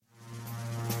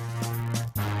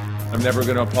I'm never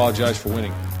going to apologize for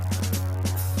winning.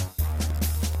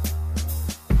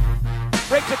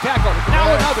 Breaks a tackle.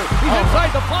 Now another. He's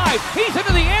inside the 5. He's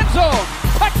into the end zone.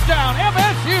 Touchdown,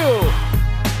 MSU.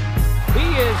 He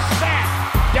is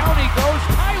sacked. Down he goes.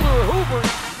 Tyler Hoover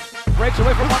breaks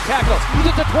away from one tackle. He's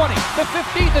at the 20, the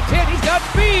 15, the 10. He's got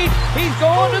speed. He's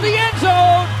going to the end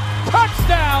zone.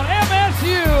 Touchdown,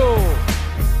 MSU.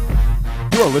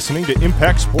 You are listening to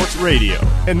Impact Sports Radio,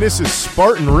 and this is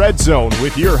Spartan Red Zone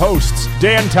with your hosts,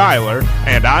 Dan Tyler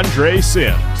and Andre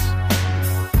Sims.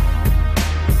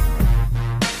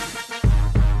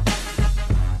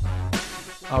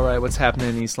 All right, what's happening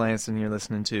in East Lansing? You're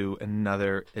listening to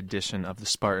another edition of the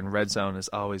Spartan Red Zone, as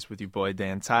always, with your boy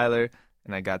Dan Tyler.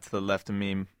 And I got to the left of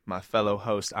me, my fellow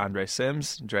host, Andre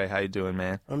Sims. Dre, how you doing,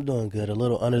 man? I'm doing good. A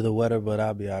little under the weather, but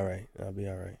I'll be all right.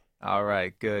 All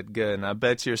right, good. And I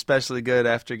bet you're especially good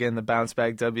after getting the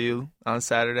bounce-back W on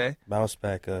Saturday. Bounce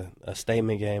back, a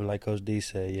statement game, like Coach D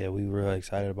said. Yeah, we real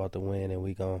excited about the win, and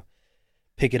we going to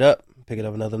pick it up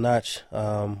another notch.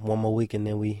 One more week, and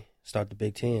then we start the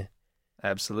Big Ten.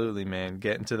 Absolutely, man.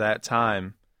 Getting to that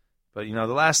time. But, the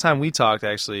last time we talked,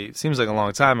 actually, it seems like a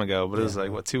long time ago, but it was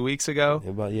like, 2 weeks ago?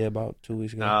 About 2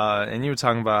 weeks ago. And you were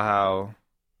talking about how,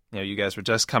 you guys were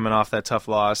just coming off that tough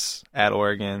loss at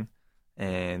Oregon,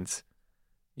 and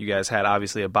you guys had,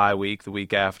 obviously, a bye week the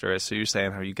week after it. So you're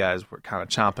saying how you guys were kind of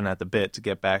chomping at the bit to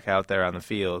get back out there on the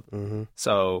field. Mm-hmm.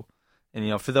 So,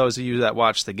 and, for those of you that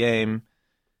watched the game,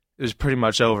 it was pretty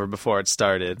much over before it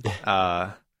started.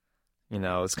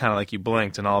 It's kind of like you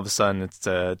blinked, and all of a sudden it's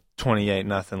a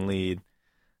 28-0 lead.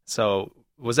 So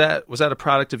was that a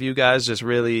product of you guys just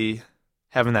really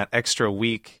having that extra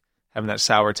week, having that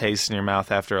sour taste in your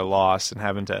mouth after a loss, and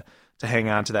having to hang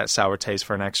on to that sour taste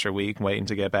for an extra week, waiting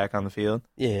to get back on the field?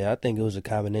 Yeah, I think it was a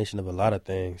combination of a lot of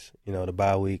things. The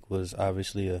bye week was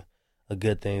obviously a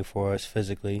good thing for us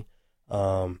physically.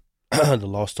 The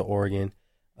loss to Oregon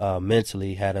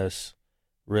mentally had us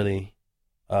really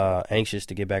anxious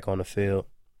to get back on the field,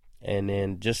 and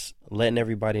then just letting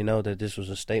everybody know that this was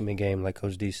a statement game, like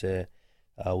Coach D said.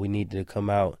 We needed to come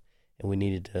out, and we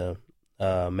needed to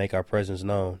make our presence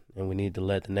known, and we need to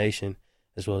let the nation,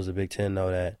 as well as the Big Ten, know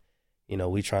that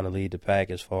we trying to lead the pack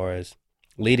as far as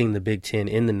leading the Big Ten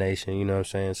in the nation. You know what I'm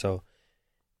saying? So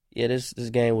yeah, this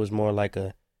game was more like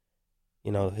a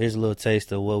here's a little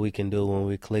taste of what we can do when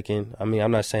we're clicking. I mean,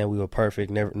 I'm not saying we were perfect.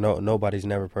 Nobody's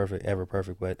never perfect, ever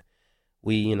perfect, but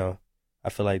we, I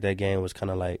feel like that game was kind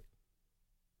of like,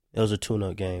 it was a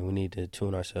tune-up game. We need to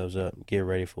tune ourselves up, get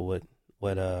ready for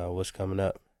what's coming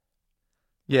up.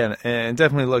 Yeah, and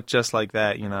definitely looked just like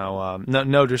that.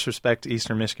 No disrespect to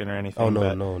Eastern Michigan or anything. Oh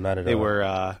no, not at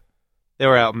all. They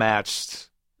were outmatched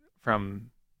from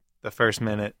the first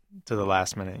minute to the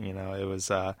last minute. It was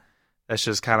that's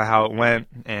just kind of how it went,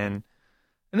 and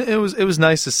it was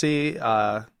nice to see.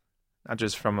 Not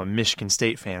just from a Michigan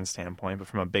State fan standpoint, but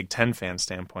from a Big Ten fan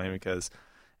standpoint, because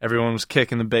everyone was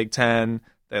kicking the Big Ten.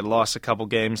 They lost a couple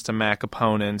games to MAC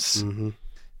opponents. Mm-hmm.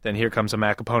 Then here comes a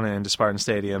MAC opponent into Spartan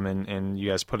Stadium, and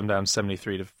you guys put them down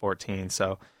 73-14.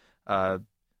 So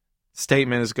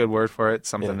statement is a good word for it,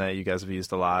 something that you guys have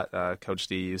used a lot. Coach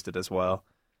D used it as well.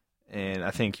 And I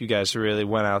think you guys really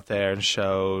went out there and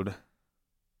showed,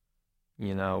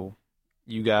 you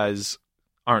guys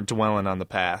aren't dwelling on the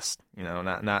past,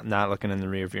 not looking in the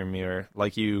rearview mirror.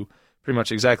 Like you, pretty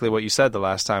much exactly what you said the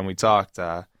last time we talked.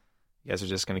 You guys are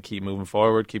just going to keep moving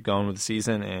forward, keep going with the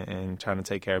season, and trying to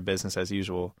take care of business as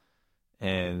usual.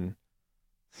 And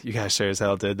you guys sure as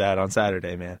hell did that on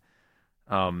Saturday, man.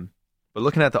 But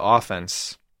looking at the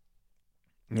offense,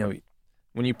 when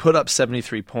you put up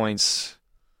 73 points,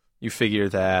 you figure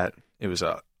that it was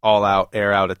a all-out,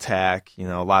 air-out attack,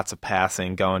 lots of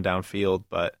passing going downfield,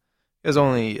 but you guys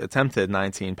only attempted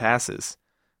 19 passes.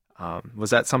 Was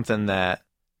that something that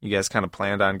you guys kind of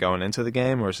planned on going into the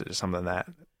game, or is it just something that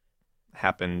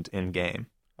happened in game?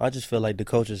 I just feel like the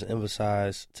coaches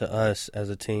emphasize to us as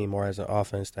a team or as an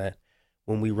offense that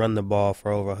when we run the ball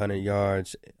for over 100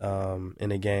 yards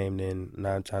in a game, then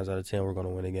 9 times out of 10 we're going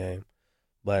to win a game.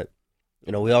 But,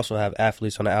 we also have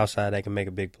athletes on the outside that can make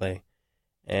a big play.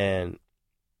 And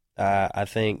I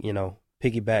think,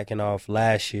 piggybacking off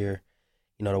last year,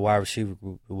 the wide receiver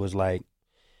group was like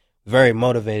very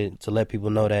motivated to let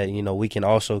people know that, we can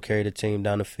also carry the team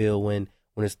down the field when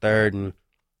it's third and,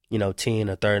 10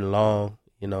 or third and long.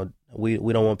 We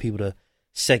don't want people to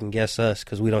second guess us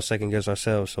because we don't second guess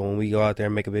ourselves. So when we go out there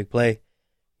and make a big play,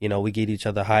 we get each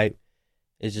other hype.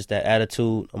 It's just that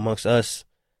attitude amongst us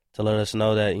to let us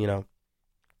know that,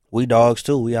 we dogs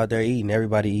too. We out there eating,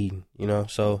 everybody eating,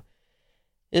 So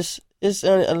it's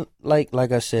like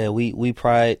I said, we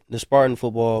pride the Spartan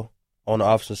football on the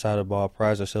offensive side of the ball,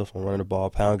 pride ourselves on running the ball,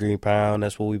 pound, green, pound.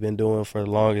 That's what we've been doing for the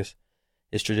longest.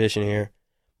 It's tradition here.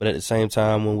 But at the same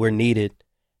time, when we're needed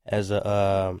as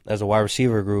a wide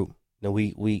receiver group, then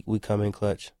we come in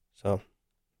clutch. So,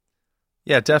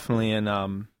 yeah, definitely. And I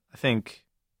think,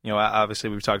 obviously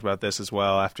we've talked about this as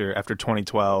well. After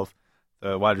 2012,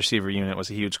 the wide receiver unit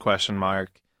was a huge question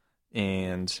mark,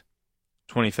 and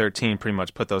 2013 pretty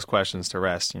much put those questions to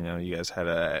rest. You guys had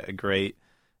a great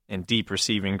and deep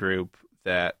receiving group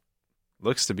that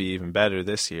looks to be even better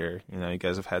this year. You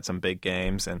guys have had some big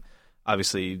games, and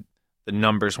obviously the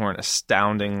numbers weren't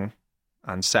astounding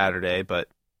on Saturday, but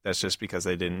that's just because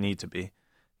they didn't need to be.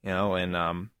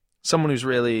 And someone who's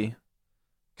really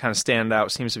kind of stand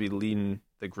out, seems to be leading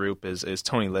the group, is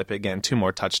Tony Lippett. Again, 2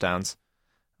 more touchdowns.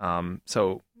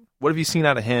 So what have you seen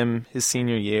out of him his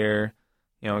senior year,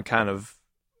 kind of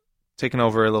taking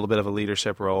over a little bit of a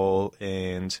leadership role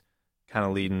and kind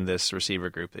of leading this receiver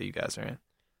group that you guys are in?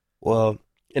 Well,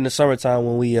 in the summertime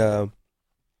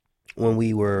when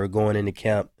we were going into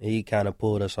camp, he kind of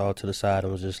pulled us all to the side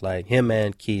and was just like, him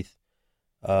and Keith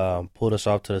pulled us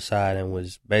off to the side and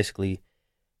was basically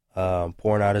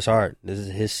pouring out his heart. This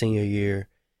is his senior year.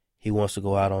 He wants to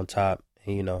go out on top.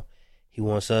 And, he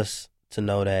wants us to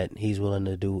know that he's willing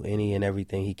to do any and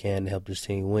everything he can to help this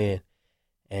team win.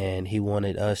 And he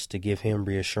wanted us to give him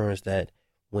reassurance that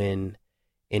when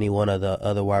any one of the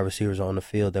other wide receivers are on the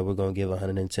field, that we're going to give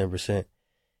 110%.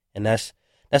 And that's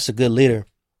a good leader.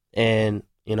 And,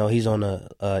 he's on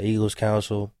the Eagles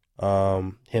Council.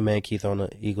 Him and Keith on the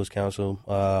Eagles Council.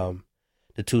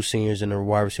 The 2 seniors in the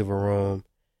wide receiver room.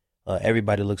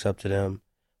 Everybody looks up to them.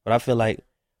 But I feel like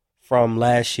from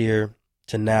last year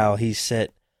to now, he's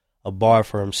set a bar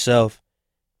for himself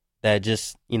that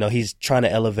just, he's trying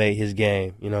to elevate his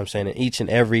game. You know what I'm saying? In each and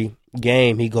every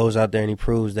game, he goes out there and he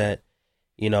proves that,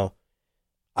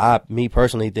 me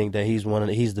personally think that he's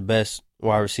the best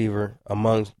wide receiver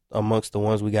amongst the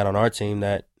ones we got on our team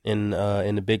that in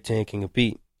the Big Ten can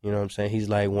compete. You know what I'm saying? He's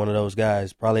like one of those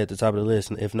guys, probably at the top of the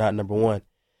list, if not number 1.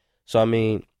 So, I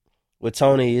mean, with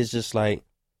Tony, it's just like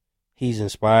he's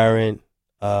inspiring,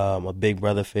 a big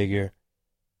brother figure,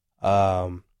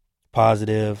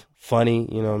 positive, funny,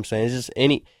 you know what I'm saying? It's just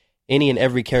any and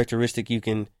every characteristic you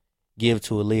can give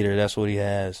to a leader, that's what he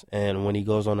has. And when he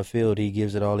goes on the field, he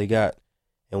gives it all he got.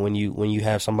 And when you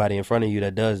have somebody in front of you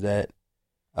that does that,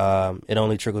 it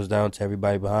only trickles down to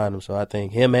everybody behind him. So I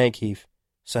think him and Keith,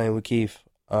 same with Keith,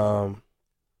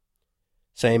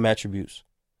 same attributes.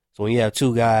 So when you have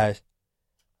 2 guys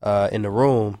in the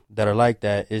room that are like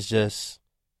that, it's just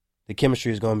the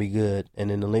chemistry is going to be good, and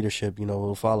then the leadership,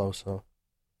 will follow. So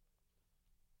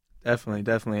definitely,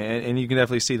 and you can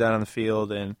definitely see that on the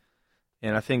field, and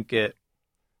I think it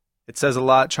says a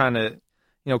lot. Trying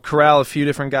to corral a few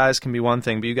different guys can be one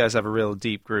thing, but you guys have a real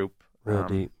deep group. Real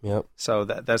deep, yep. So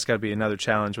that's got to be another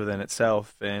challenge within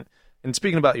itself. And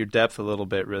speaking about your depth a little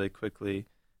bit really quickly,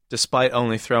 despite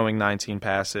only throwing 19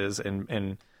 passes and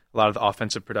a lot of the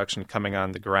offensive production coming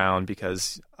on the ground,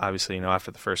 because obviously,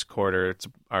 after the first quarter, it's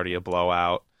already a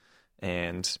blowout.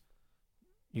 And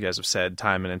you guys have said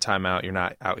time in and time out, you're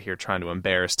not out here trying to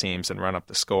embarrass teams and run up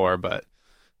the score. But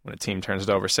when a team turns it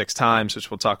over 6 times, which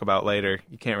we'll talk about later,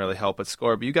 you can't really help but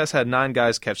score. But you guys had 9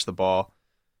 guys catch the ball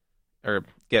or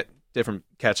get different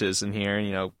catches in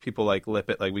here. People like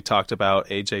Lippett, like we talked about,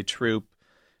 AJ Troop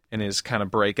in his kind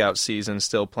of breakout season,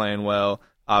 still playing well.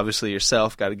 Obviously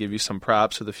yourself, got to give you some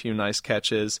props with a few nice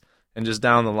catches. And just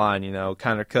down the line,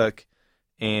 Connor Cook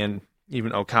and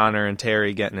even O'Connor and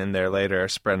Terry getting in there later are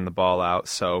spreading the ball out.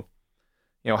 So,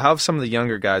 how have some of the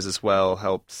younger guys as well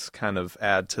helped kind of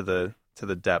add to the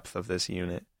depth of this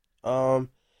unit?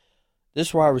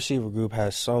 This wide receiver group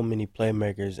has so many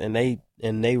playmakers, and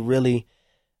they really,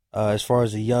 as far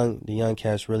as the young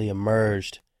cats, really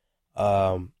emerged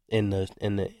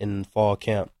in fall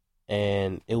camp.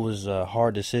 And it was a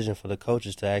hard decision for the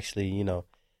coaches to actually,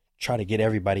 try to get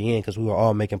everybody in, because we were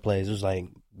all making plays. It was like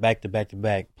back to back to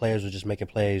back. Players were just making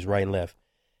plays right and left.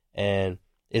 And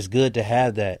it's good to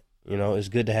have that. It's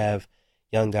good to have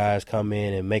young guys come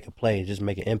in and make a play, just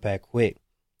make an impact quick.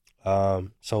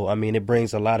 So, I mean, it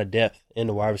brings a lot of depth in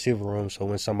the wide receiver room. So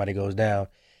when somebody goes down,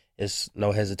 it's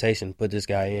no hesitation. Put this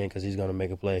guy in because he's going to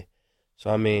make a play.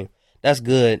 So, I mean, that's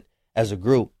good as a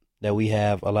group that we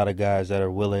have a lot of guys that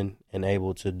are willing and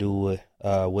able to do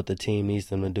what the team needs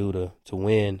them to do to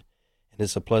win. And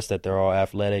it's a plus that they're all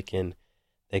athletic and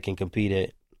they can compete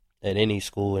at any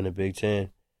school in the Big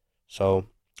Ten. So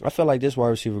I feel like this wide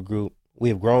receiver group, we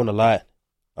have grown a lot.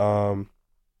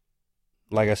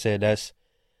 Like I said, that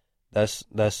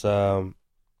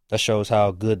shows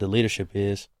how good the leadership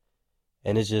is,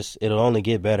 and it'll only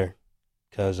get better.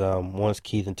 because once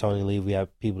Keith and Tony leave, we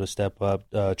have people to step up.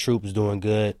 Troop is doing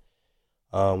good.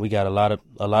 We got a lot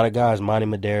of guys, Monty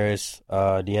Medeiros,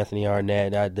 DeAnthony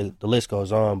Arnett. The list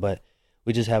goes on, but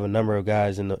we just have a number of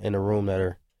guys in the room that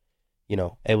are,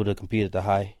 able to compete at the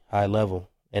high level,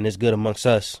 and it's good amongst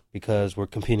us because we're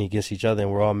competing against each other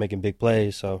and we're all making big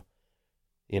plays. So,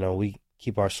 we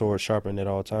keep our swords sharpened at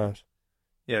all times.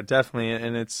 Yeah, definitely,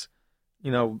 and it's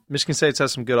Michigan State's had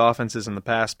some good offenses in the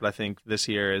past, but I think this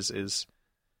year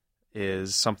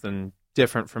is something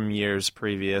different from years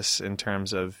previous in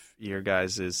terms of your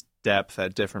guys' depth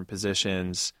at different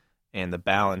positions and the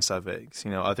balance of it.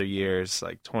 Other years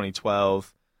like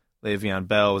 2012, Le'Veon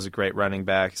Bell was a great running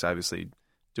back. He's obviously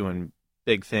doing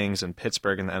big things in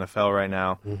Pittsburgh in the NFL right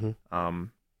now. Mm-hmm.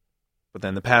 But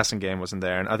then the passing game wasn't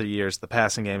there. In other years, the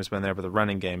passing game has been there, but the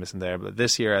running game isn't there. But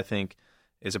this year, I think,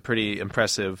 is a pretty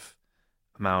impressive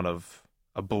amount of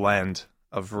a blend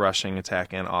of rushing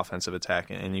attack and offensive attack,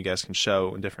 and you guys can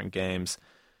show in different games.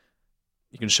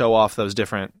 You can show off those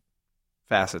different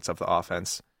facets of the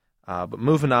offense. But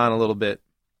moving on a little bit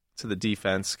to the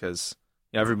defense, because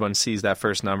everyone sees that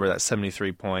first number, that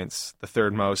 73 points, the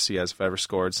third most you guys have ever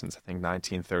scored since, I think,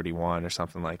 1931 or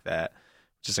something like that,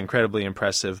 which is incredibly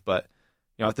impressive. But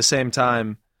at the same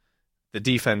time, the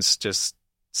defense just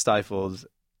stifled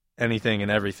anything and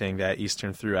everything that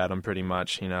Eastern threw at them pretty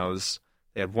much.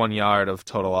 They had 1 yard of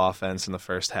total offense in the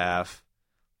first half.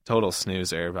 Total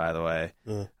snoozer, by the way.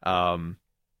 Yeah.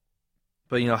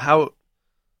 But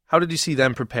how did you see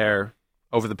them prepare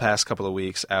over the past couple of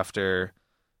weeks after,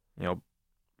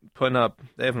 putting up?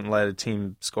 They haven't let a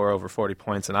team score over 40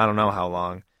 points in I don't know how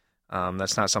long.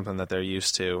 That's not something that they're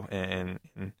used to, and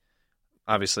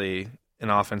obviously an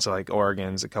offense like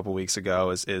Oregon's a couple weeks ago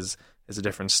is a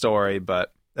different story,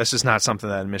 but that's just not something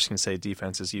that Michigan State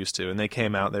defense is used to. And they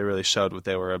came out, they really showed what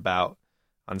they were about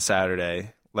on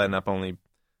Saturday, letting up only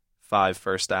 5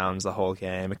 first downs the whole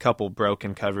game. A couple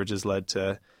broken coverages led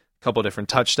to a couple different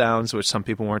touchdowns, which some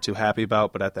people weren't too happy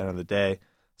about, but at the end of the day,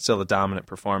 still a dominant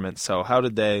performance. So how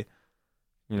did they,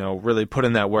 really put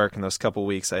in that work in those couple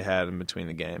weeks they had in between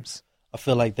the games? I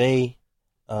feel like they,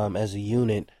 as a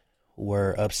unit,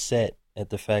 were upset at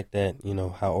the fact that,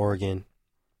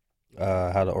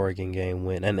 how the Oregon game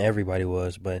went, and everybody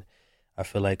was, but I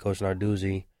feel like Coach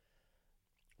Narduzzi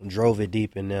drove it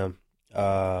deep in them.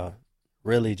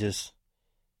 Really just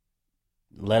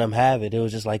let them have it. It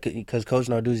was just like, because Coach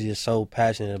Narduzzi is so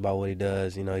passionate about what he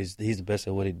does. He's the best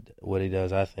at what he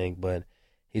does, I think, but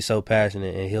he's so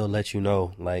passionate, and he'll let you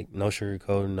know, like, no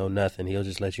sugarcoating, no nothing. He'll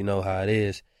just let you know how it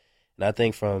is. And I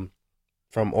think from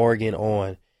Oregon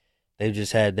on, they've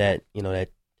just had that, that,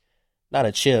 not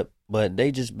a chip, but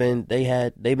they've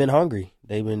been hungry.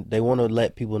 They want to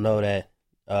let people know that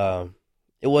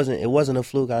it wasn't a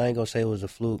fluke. I ain't gonna say it was a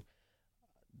fluke,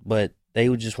 but they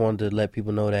just wanted to let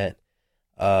people know that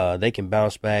they can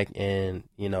bounce back, and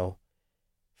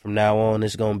from now on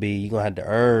it's gonna be, you're gonna have to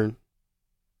earn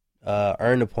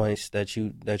the points that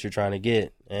you're trying to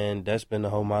get, and that's been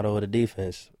the whole motto of the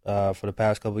defense for the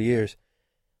past couple of years.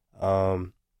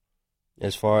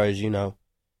 As far as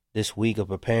this week of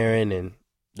preparing and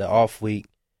the off week,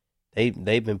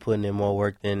 they've been putting in more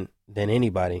work than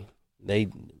anybody. They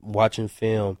watching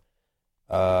film,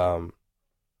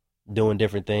 doing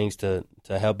different things to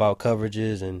help out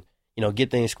coverages and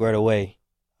get things squared away.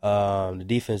 The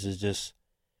defense is just,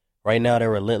 right now, they're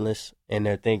relentless, and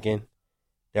they're thinking,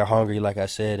 they're hungry, like I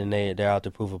said, and they're out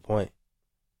to prove a point.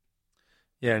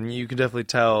 Yeah, and you can definitely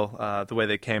tell the way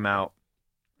they came out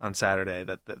on Saturday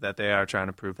that they are trying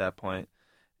to prove that point,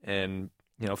 and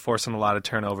forcing a lot of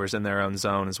turnovers in their own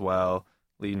zone as well,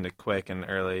 leading to quick and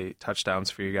early touchdowns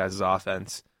for you guys'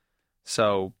 offense.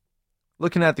 So,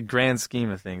 looking at the grand scheme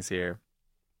of things here,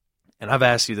 and I've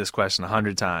asked you this question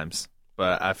 100 times,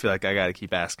 but I feel like I got to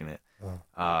keep asking it.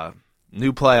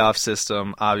 New playoff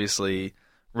system, obviously,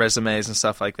 resumes and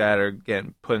stuff like that are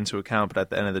getting put into account, but at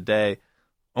the end of the day,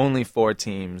 only 4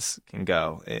 teams can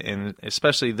go. And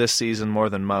especially this season, more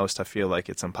than most, I feel like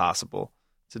it's impossible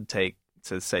to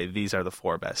say these are the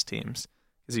 4 best teams.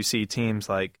 Because you see teams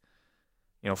like,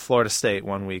 Florida State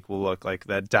one week will look like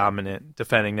that dominant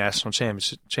defending national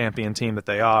champion team that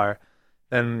they are.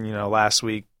 Then, last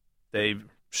week they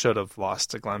should have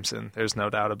lost to Clemson. There's no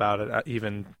doubt about it.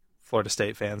 Even Florida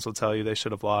State fans will tell you they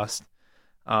should have lost.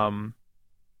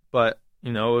 But,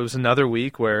 it was another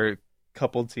week where a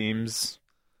couple teams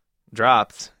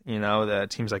dropped. The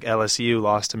teams like LSU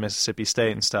lost to Mississippi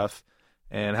State and stuff,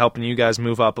 and helping you guys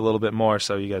move up a little bit more.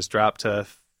 So you guys dropped to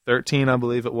 13, I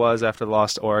believe it was, after the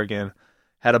loss to Oregon.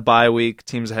 Had a bye week.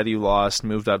 Teams ahead of you lost,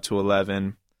 moved up to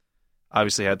 11.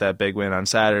 Obviously had that big win on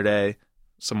Saturday.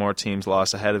 some more teams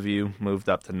lost ahead of you, moved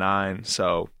up to 9.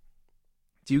 So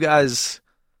do you guys,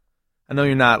 I know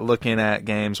you're not looking at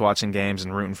games, watching games,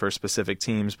 and rooting for specific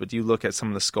teams, but do you look at some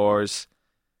of the scores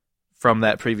from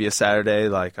that previous Saturday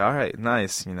like, all right,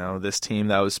 nice, this team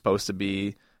that was supposed to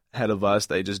be ahead of us,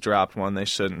 they just dropped one they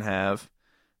shouldn't have.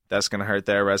 That's going to hurt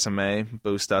their resume,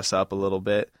 boost us up a little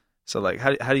bit. So, like,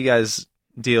 how do you guys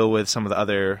deal with some of the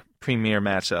other premier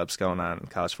matchups going on in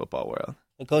the college football world?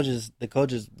 The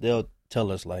coaches, they'll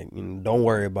tell us, like, don't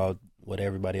worry about what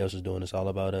everybody else is doing. It's all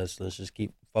about us. Let's just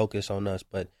keep focus on us.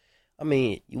 But, I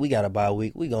mean, we got a bye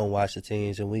week. We going to watch the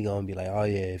teams, and we going to be like, oh,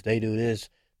 yeah, if they do this,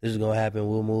 this is going to happen.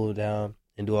 We'll move down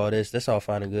and do all this. That's all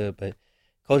fine and good. But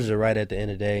coaches are right at the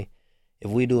end of the day. If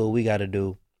we do what we got to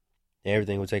do,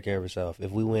 everything will take care of itself.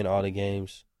 If we win all the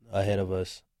games ahead of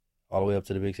us, all the way up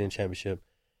to the Big Ten Championship,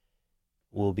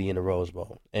 we'll be in the Rose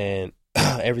Bowl. And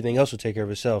everything else will take care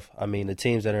of itself. I mean, the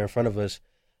teams that are in front of us,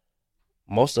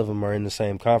 most of them are in the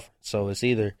same conference. So it's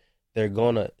either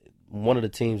one of the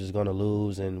teams is going to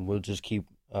lose, and we'll just keep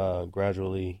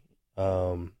gradually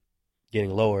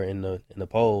getting lower in the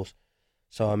polls.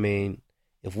 So, I mean,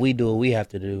 if we do what we have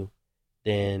to do,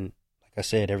 then, like I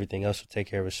said, everything else will take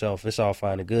care of itself. It's all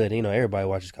fine and good. Everybody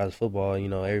watches college football.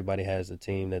 Everybody has the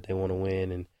team that they want to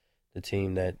win and the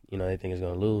team that, they think is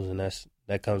going to lose, and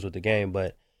that comes with the game.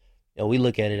 But, we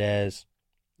look at it as,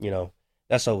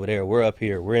 that's over there. We're up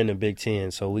here. We're in the Big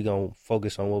Ten, so we're going to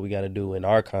focus on what we got to do in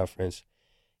our conference,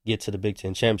 get to the Big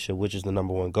Ten Championship, which is the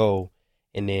number one goal,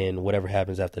 and then whatever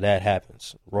happens after that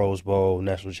happens. Rose Bowl,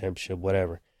 National Championship,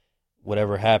 whatever.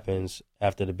 Whatever happens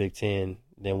after the Big Ten,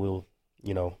 then we'll,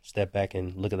 step back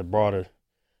and look at the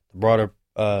broader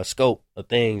scope of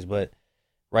things. But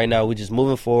right now, we're just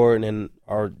moving forward, and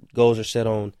our goals are set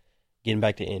on getting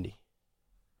back to Indy.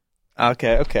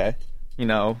 Okay.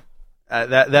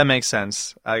 That makes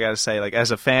sense. I got to say, like,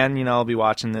 as a fan, I'll be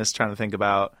watching this, trying to think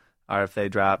about, all right, if they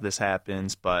drop, this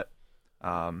happens. But,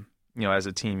 as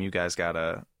a team, you guys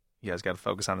gotta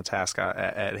focus on the task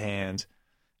at hand.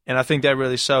 And I think that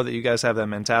really showed that you guys have that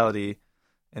mentality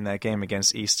in that game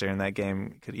against Eastern. That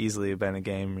game could easily have been a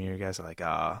game where you guys are like,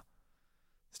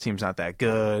 this team's not that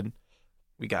good.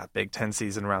 We got Big Ten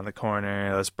season around the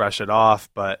corner. Let's brush it off.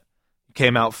 But you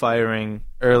came out firing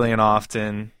early and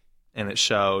often, and it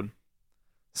showed.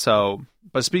 So,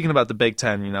 but speaking about the Big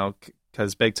Ten,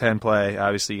 because Big Ten play,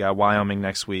 obviously you got Wyoming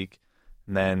next week,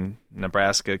 and then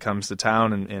Nebraska comes to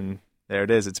town, and there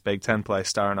it is. It's Big Ten play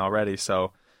starting already.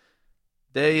 So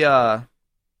the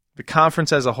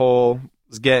conference as a whole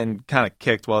was getting kind of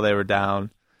kicked while they were down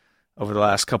over the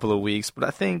last couple of weeks, but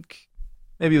I think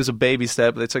maybe it was a baby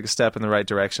step, but they took a step in the right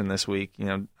direction this week.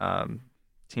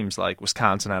 Teams like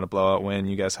Wisconsin had a blowout win.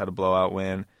 You guys had a blowout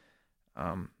win.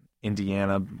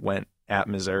 Indiana went at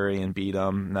Missouri and beat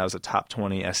them, and that was a top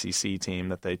 20 SEC team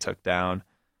that they took down.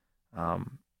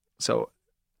 So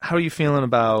how are you feeling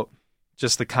about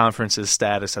just the conference's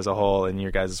status as a whole and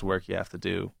your guys' work you have to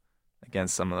do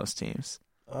against some of those teams?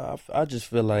 I just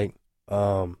feel like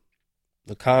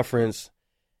the conference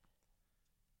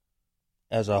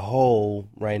as a whole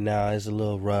right now is a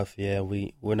little rough. Yeah,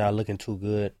 we're not looking too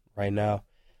good right now.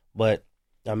 But,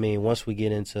 I mean, once we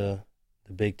get into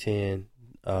the Big Ten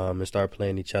and start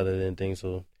playing each other, then things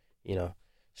will,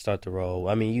 start to roll.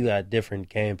 I mean, you got different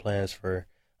game plans for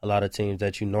a lot of teams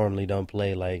that you normally don't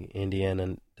play, like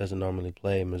Indiana doesn't normally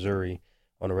play Missouri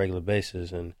on a regular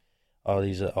basis, and all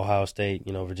these Ohio State,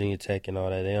 Virginia Tech and all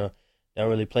that. They don't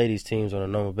really play these teams on a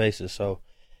normal basis. So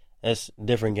that's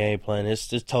different game plan. It's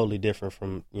just totally different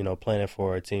from, planning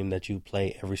for a team that you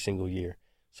play every single year.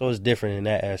 So it's different in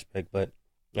that aspect, but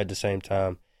at the same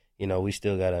time,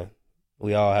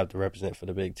 we all have to represent for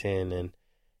the Big Ten. And,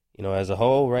 as a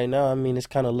whole right now, I mean, it's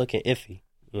kind of looking iffy,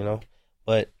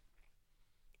 But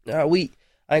I ain't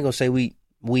going to say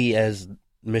we as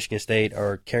Michigan State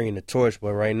are carrying the torch,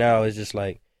 but right now it's just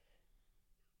like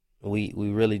we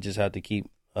really just have to keep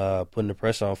putting the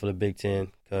pressure on for the Big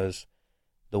Ten, because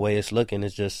the way it's looking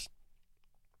is just,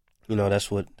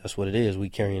 that's what it is. We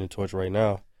carrying the torch right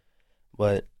now.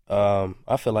 But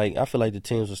I feel like the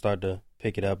teams will start to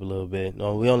pick it up a little bit.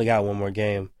 No, we only got one more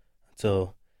game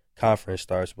until conference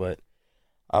starts, but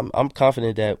I'm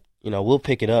confident that we'll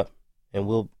pick it up and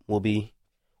we'll be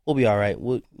all right.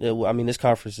 I mean, this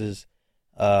conference is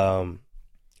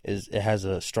it has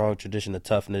a strong tradition of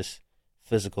toughness,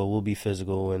 physical. We'll be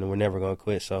physical, and we're never going to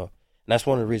quit. So, and that's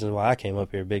one of the reasons why I came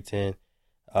up here, Big Ten.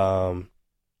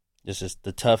 Just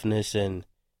the toughness, and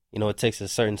it takes a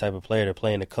certain type of player to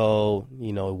play in the cold.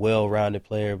 Well-rounded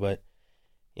player, but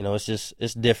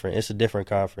it's different. It's a different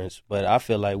conference, but I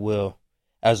feel like we'll,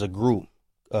 as a group,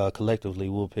 collectively,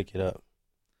 we'll pick it up.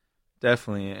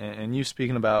 definitely. And you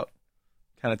speaking about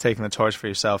kind of taking the torch for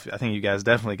yourself, I think you guys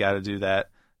definitely got to do that.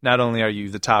 Not only are you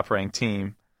the top-ranked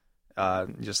team,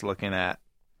 just looking at,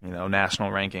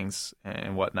 national rankings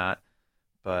and whatnot,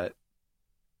 but,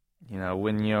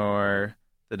 when you're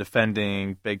the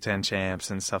defending Big Ten champs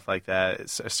and stuff like that,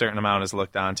 a certain amount is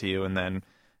looked onto you. And then,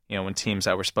 when teams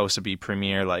that were supposed to be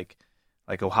premier, like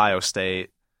Ohio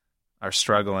State, are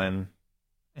struggling,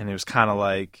 and it was kind of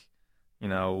like,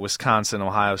 Wisconsin,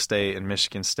 Ohio State, and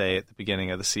Michigan State at the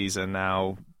beginning of the season.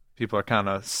 Now people are kind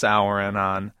of souring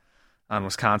on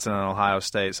Wisconsin and Ohio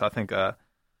State. So I think,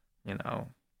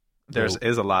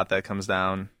 there's a lot that comes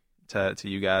down to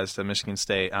you guys, to Michigan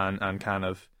State, on kind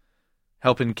of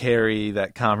helping carry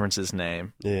that conference's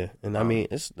name. Yeah, and I mean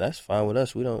that's fine with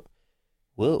us.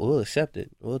 We'll accept it.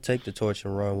 We'll take the torch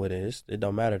and run with it. It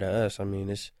don't matter to us. I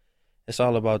mean, it's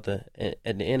all about at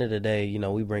the end of the day,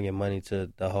 we bring in money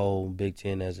to the whole Big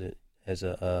Ten as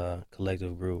a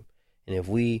collective group, and if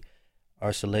we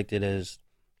are selected as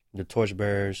the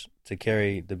torchbearers to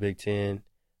carry the Big Ten,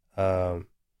 to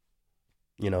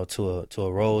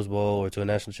a Rose Bowl or to a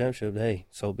national championship, hey,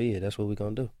 so be it. That's what we're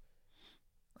gonna do.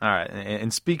 All right,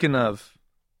 and speaking of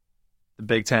the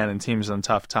Big Ten and teams on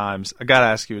tough times, I gotta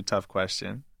ask you a tough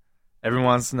question. Everyone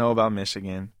wants to know about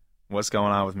Michigan. What's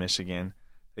going on with Michigan?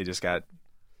 They just got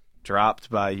dropped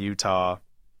by Utah.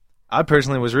 I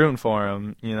personally was rooting for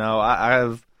them. I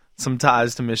have some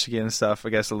ties to Michigan and stuff. I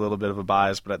guess a little bit of a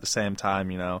bias, but at the same time,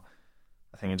 I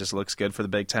think it just looks good for the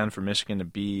Big Ten for Michigan to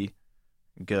be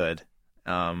good.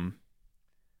 So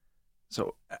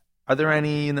are there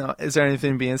any, is there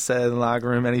anything being said in the locker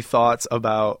room? Any thoughts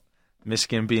about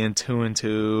Michigan being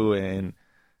 2-2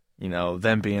 and,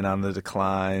 them being on the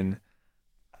decline?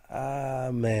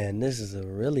 Man, this is a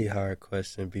really hard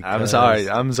question because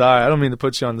I'm sorry. I don't mean to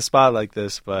put you on the spot like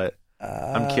this, but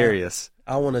I'm curious.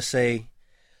 I want to say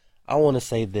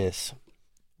this.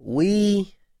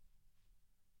 We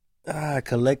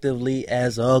collectively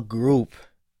as a group,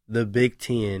 the Big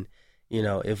Ten,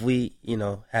 if we,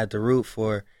 had to root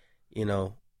for,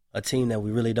 a team that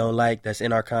we really don't like that's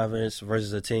in our conference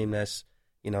versus a team that's,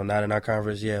 not in our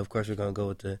conference, yeah, of course we're going to go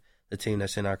with the team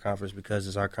that's in our conference because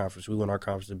it's our conference. We want our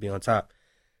conference to be on top.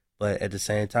 But at the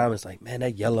same time, it's like, man,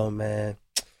 that yellow, man,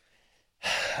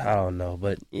 I don't know.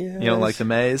 But, yeah. You don't like the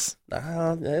maize?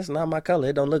 Nah, it's not my color.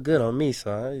 It don't look good on me.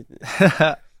 So,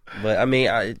 but, I mean,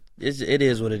 it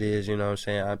is what it is, you know what I'm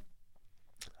saying?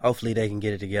 Hopefully they can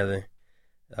get it together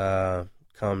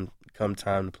come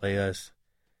time to play us.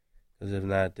 Because if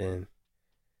not, then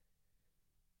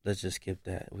let's just skip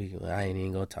that. I ain't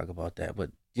even going to talk about that. But,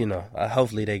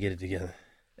 hopefully they get it together.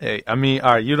 Hey, I mean,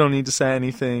 all right, you don't need to say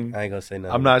anything. I ain't going to say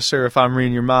nothing. I'm not sure if I'm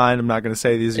reading your mind. I'm not going to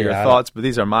say these are your thoughts, but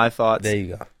these are my thoughts. There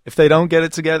you go. If they don't get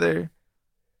it together,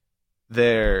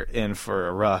 they're in for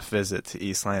a rough visit to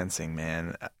East Lansing,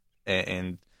 man.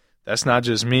 And that's not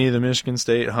just me, the Michigan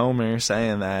State homer,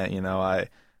 saying that.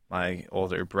 My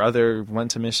older brother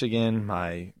went to Michigan.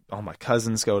 All my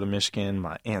cousins go to Michigan.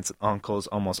 My aunts and uncles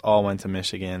almost all went to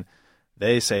Michigan.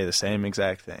 They say the same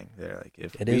exact thing. They're like,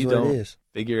 if we don't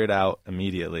figure it out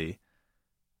immediately,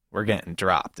 we're getting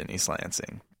dropped in East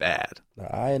Lansing. Bad.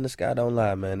 The eye in the sky don't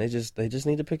lie, man. They just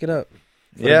need to pick it up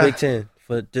for the Big Ten.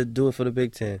 To do it for the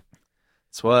Big Ten.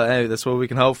 That's what we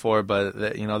can hope for. But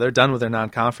they're done with their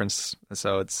non-conference,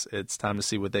 so it's time to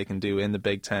see what they can do in the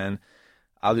Big Ten.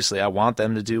 Obviously, I want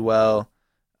them to do well.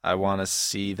 I want to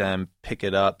see them pick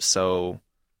it up so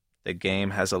the game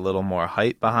has a little more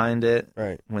hype behind it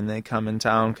when they come in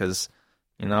town, because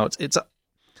it's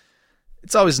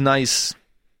always nice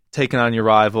taking on your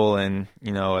rival and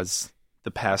as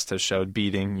the past has showed,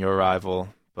 beating your rival,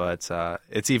 but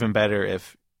it's even better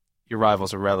if your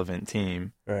rival's a relevant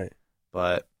team, right?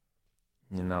 But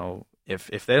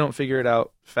if they don't figure it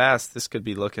out fast, this could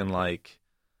be looking like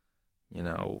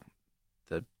the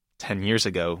 10 years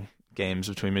ago games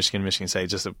between Michigan and Michigan State,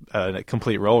 just a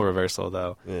complete role reversal,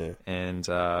 though. Yeah. And,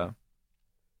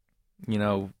 we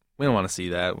don't want to see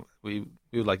that. We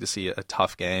would like to see a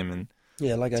tough game and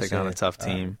take on a tough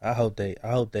team. I hope they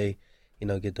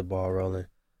get the ball rolling.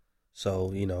 So,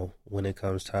 when it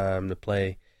comes time to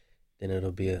play, then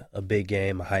it'll be a big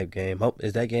game, a hype game.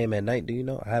 Is that game at night? Do you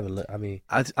know? I haven't looked. I mean,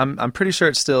 I'm pretty sure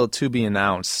it's still to be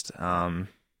announced.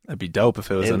 It'd be dope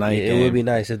if it was a night game. It would be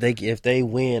nice if they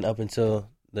win up until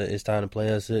it's time to play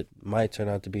us. It might turn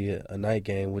out to be a night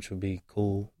game, which would be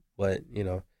cool. But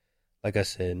like I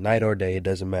said, night or day, it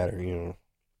doesn't matter.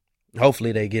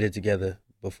 Hopefully they get it together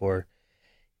before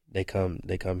they come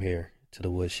here to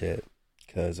the woodshed,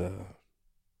 because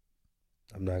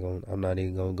I'm not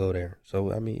even gonna go there.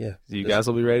 So I mean, yeah, You guys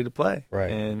will be ready to play,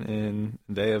 right? And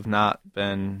they have not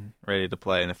been ready to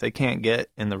play. And if they can't get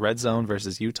in the red zone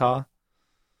versus Utah,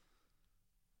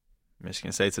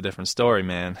 Michigan State's a different story,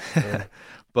 man. Yeah.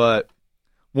 But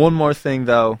one more thing,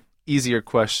 though, easier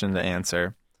question to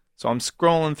answer. So I'm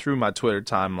scrolling through my Twitter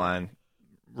timeline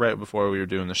right before we were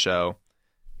doing the show,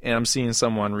 and I'm seeing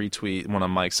someone retweet one of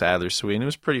Mike Sadler's tweet, and it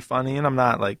was pretty funny. And I'm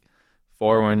not like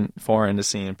foreign to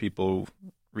seeing people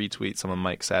retweet some of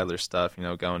Mike Sadler's stuff, you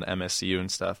know, going to MSU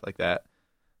and stuff like that.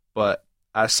 But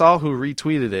I saw who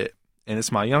retweeted it, and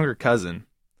it's my younger cousin,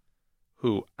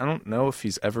 who I don't know if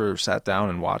he's ever sat down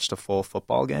and watched a full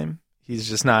football game. He's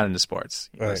just not into sports.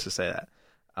 Let's just say that.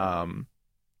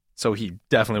 So he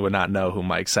definitely would not know who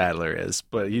Mike Sadler is.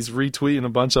 But he's retweeting a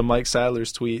bunch of Mike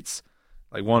Sadler's tweets.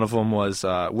 Like one of them was,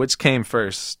 which came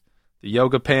first, the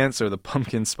yoga pants or the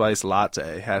pumpkin spice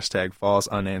latte? # false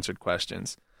unanswered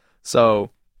questions.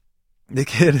 So the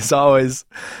kid is always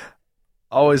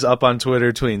up on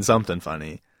Twitter tweeting something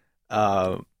funny.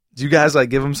 Do you guys like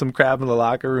give him some crap in the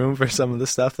locker room for some of the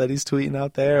stuff that he's tweeting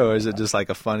out there, or is it just like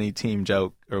a funny team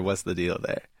joke, or what's the deal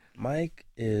there? Mike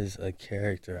is a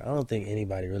character. I don't think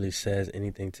anybody really says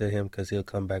anything to him because he'll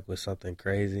come back with something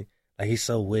crazy. Like he's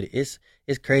so witty. It's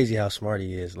crazy how smart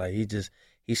he is. Like he's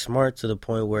smart to the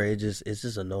point where it's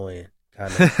just annoying,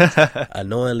 kind of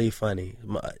annoyingly funny.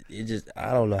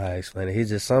 I don't know how to explain it. He's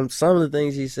just some of the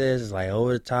things he says is like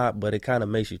over the top, but it kind of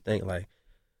makes you think like,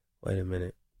 wait a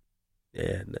minute.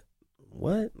 Yeah,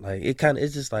 what? Like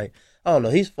it's just like, I don't know.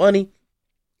 He's funny,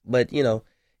 but you know,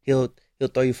 he'll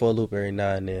throw you for a loop every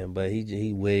now and then. But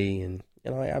he witty, and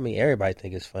you know, I mean, everybody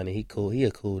think it's funny. He cool. He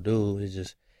a cool dude.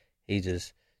 He's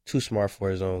just too smart for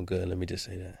his own good. Let me just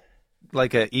say that.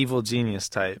 Like an evil genius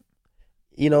type.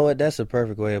 You know what? That's a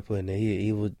perfect way of putting it.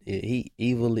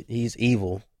 He's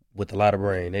evil with a lot of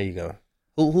brain. There you go.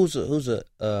 Who's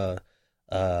a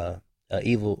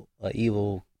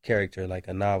evil character, like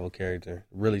a novel character,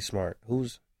 really smart?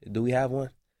 Do we have one?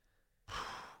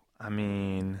 I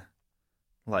mean,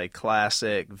 like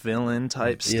classic villain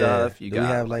type Yeah. stuff. Do we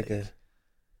have like a?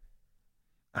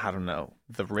 I don't know,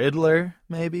 the Riddler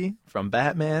maybe from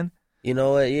Batman. You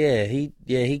know what? Yeah,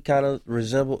 he kind of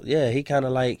resemble. Yeah, he kind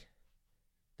of like.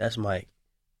 That's Mike.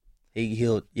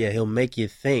 He'll make you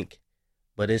think,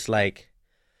 but it's like,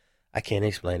 I can't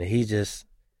explain it.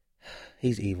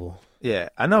 He's evil. Yeah,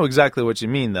 I know exactly what you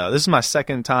mean, though. This is my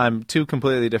second time, 2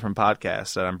 completely different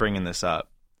podcasts that I'm bringing this up.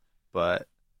 But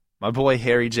my boy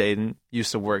Harry Jaden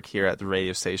used to work here at the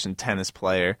radio station, tennis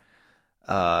player.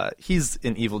 He's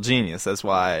an evil genius. That's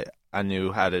why I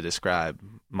knew how to describe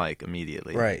Mike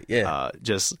immediately. Right, yeah.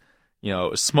 Just, you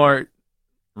know, smart,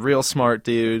 real smart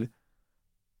dude,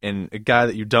 and a guy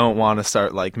that you don't want to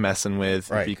start, like, messing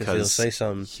with, right, because he'll say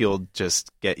something. He'll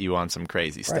just get you on some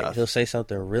crazy Right, stuff. he'll say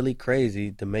something really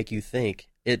crazy to make you think.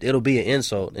 It'll be an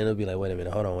insult, and it'll be like, wait a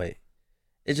minute, hold on, wait.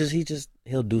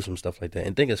 He'll do some stuff like that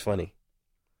and think it's funny.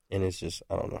 And it's just,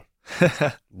 I don't know.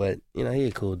 But, you know, he's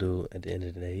a cool dude. At the end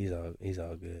of the day, he's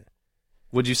all good.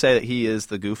 Would you say that he is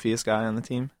the goofiest guy on the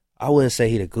team? I wouldn't say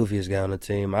he's the goofiest guy on the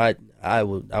team. I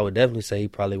would definitely say he's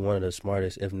probably one of the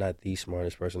smartest, if not the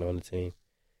smartest person on the team.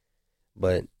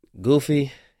 But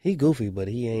goofy, he goofy, but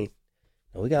he ain't.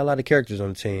 We got a lot of characters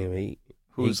on the team.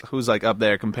 Who's like up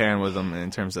there comparing with him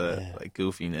in terms of like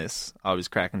goofiness, always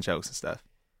cracking jokes and stuff?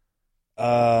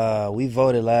 We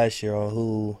voted last year on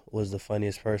who was the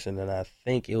funniest person, and I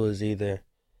think it was either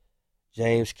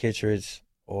James Kittredge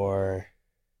or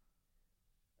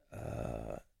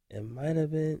it might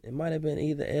have been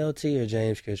either LT or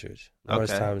James Kittredge.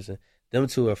 Norris Thompson. Them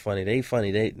two are funny. They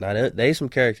funny. They some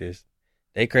characters.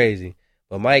 They crazy.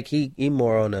 But Mike, he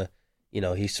more on the, you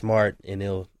know, he's smart and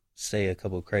he'll say a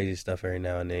couple crazy stuff every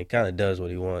now and then. Kind of does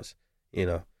what he wants. You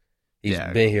know, he's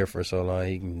been here for so long.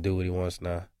 He can do what he wants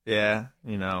now. Yeah,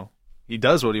 you know, he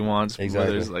does what he wants. Exactly.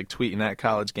 Whether it's like tweeting at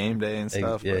College Game Day and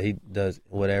stuff. Yeah, he does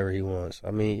whatever he wants.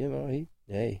 I mean, you know,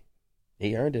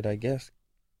 he earned it, I guess.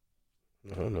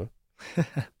 I don't know.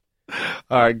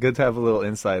 All right, good to have a little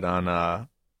insight on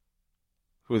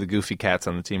who the goofy cats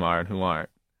on the team are and who aren't.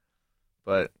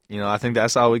 But, you know, I think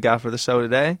that's all we got for the show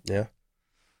today.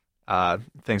 Yeah.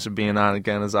 Thanks for being on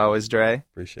again, as always, Dre.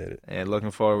 Appreciate it. And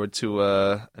looking forward to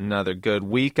another good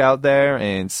week out there.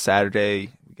 And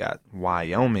Saturday, we got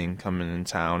Wyoming coming in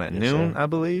town at noon, I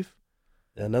believe.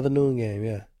 Another noon game,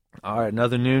 yeah. All right,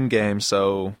 another noon game.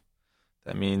 So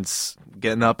that means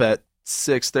getting up at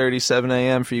 6:30, 7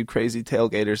 a.m. for you crazy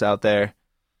tailgaters out there.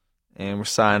 And we're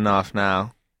signing off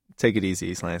now. Take it easy,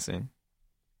 East Lansing.